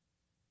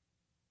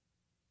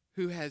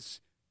 who has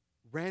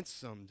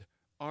ransomed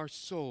our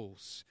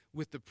souls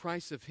with the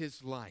price of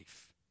his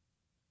life,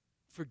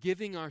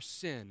 forgiving our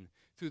sin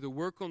through the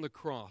work on the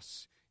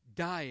cross,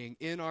 dying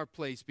in our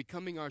place,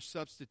 becoming our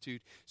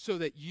substitute, so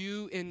that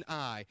you and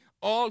I,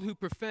 all who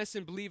profess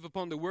and believe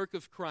upon the work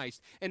of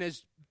Christ, and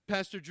as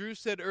Pastor Drew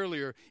said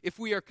earlier, if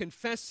we are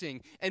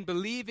confessing and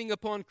believing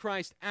upon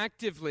Christ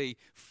actively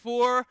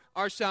for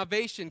our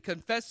salvation,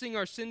 confessing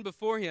our sin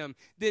before him,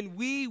 then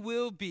we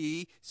will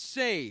be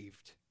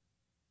saved.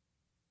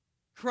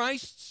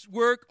 Christ's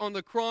work on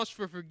the cross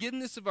for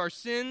forgiveness of our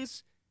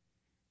sins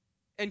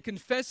and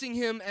confessing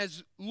him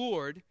as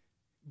Lord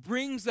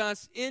brings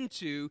us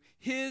into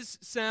his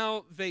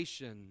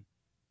salvation.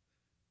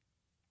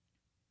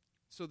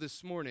 So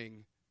this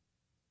morning,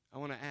 I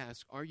want to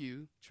ask, are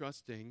you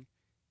trusting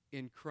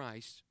in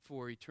Christ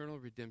for eternal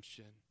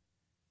redemption?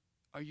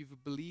 Are you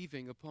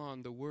believing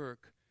upon the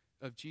work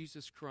of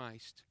Jesus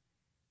Christ?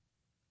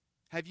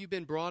 Have you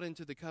been brought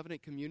into the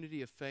covenant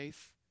community of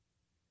faith?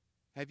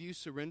 Have you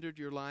surrendered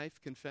your life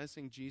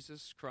confessing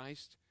Jesus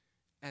Christ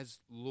as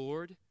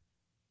Lord?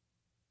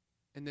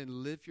 And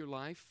then live your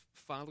life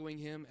following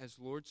him as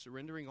Lord,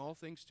 surrendering all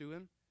things to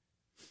him?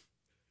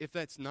 If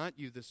that's not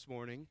you this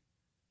morning,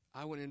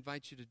 I want to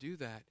invite you to do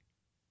that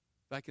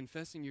by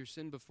confessing your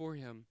sin before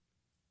him,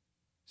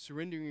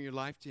 surrendering your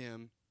life to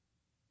him,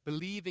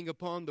 believing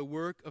upon the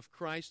work of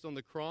Christ on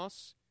the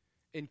cross,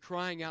 and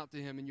crying out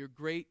to him in your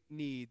great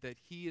need that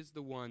he is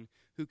the one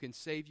who can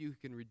save you,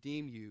 who can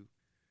redeem you,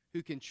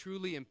 who can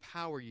truly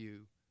empower you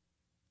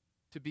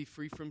to be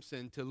free from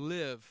sin, to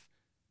live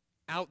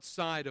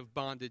outside of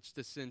bondage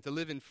to sin, to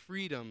live in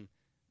freedom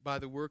by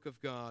the work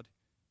of God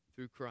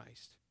through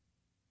Christ.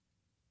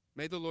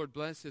 May the Lord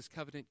bless his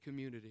covenant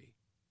community.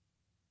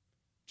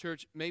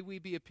 Church, may we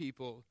be a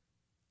people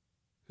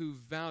who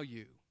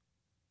value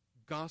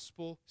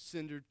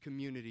gospel-centered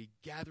community,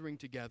 gathering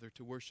together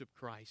to worship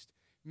Christ,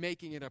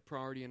 making it a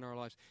priority in our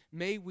lives.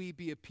 May we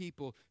be a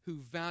people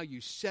who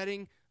value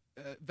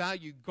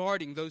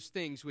guarding those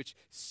things which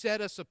set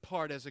us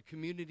apart as a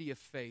community of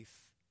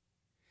faith.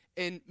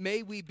 And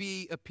may we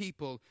be a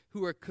people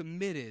who are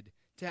committed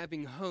to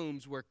having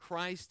homes where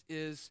Christ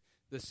is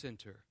the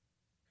center.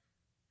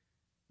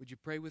 Would you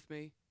pray with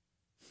me?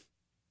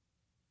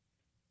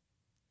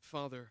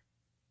 Father,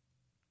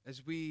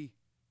 as we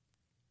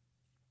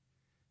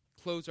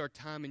close our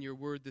time in your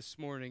word this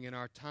morning and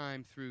our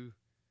time through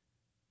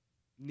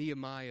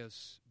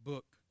Nehemiah's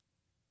book,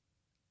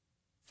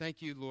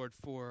 thank you, Lord,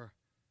 for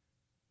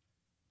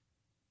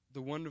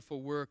the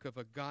wonderful work of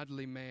a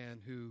godly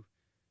man who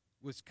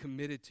was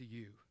committed to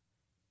you,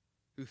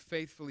 who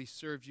faithfully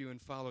served you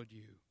and followed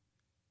you.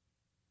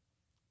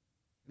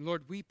 And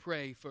Lord, we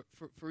pray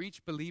for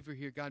each believer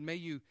here, God, may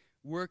you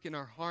work in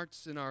our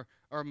hearts and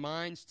our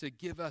minds to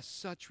give us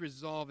such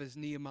resolve as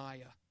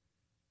Nehemiah.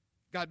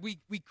 God,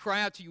 we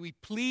cry out to you, we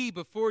plead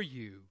before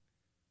you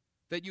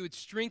that you would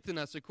strengthen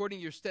us according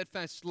to your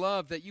steadfast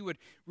love, that you would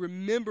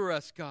remember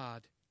us,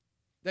 God,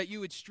 that you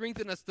would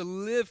strengthen us to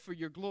live for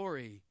your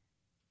glory.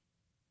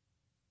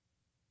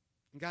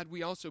 And God,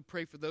 we also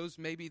pray for those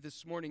maybe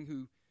this morning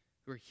who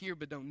are here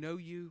but don't know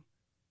you,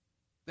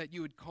 that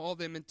you would call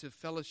them into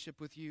fellowship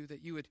with you,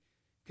 that you would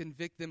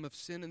convict them of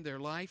sin in their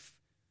life,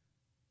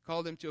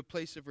 call them to a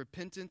place of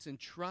repentance and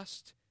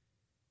trust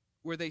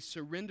where they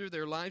surrender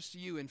their lives to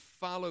you and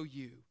follow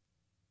you,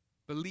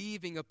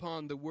 believing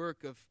upon the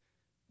work of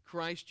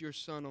Christ your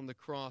Son on the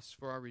cross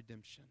for our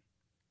redemption.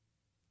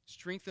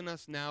 Strengthen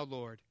us now,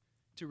 Lord,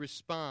 to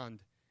respond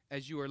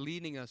as you are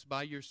leading us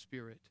by your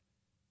Spirit.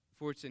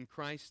 For it's in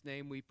Christ's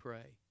name we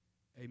pray.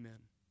 Amen.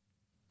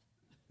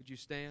 Would you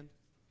stand?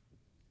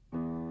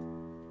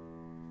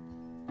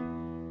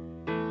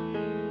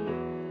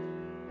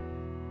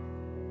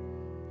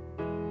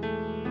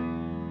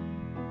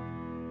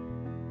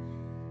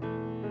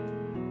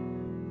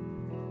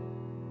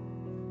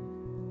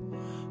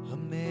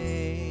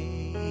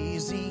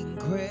 Amazing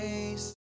grace.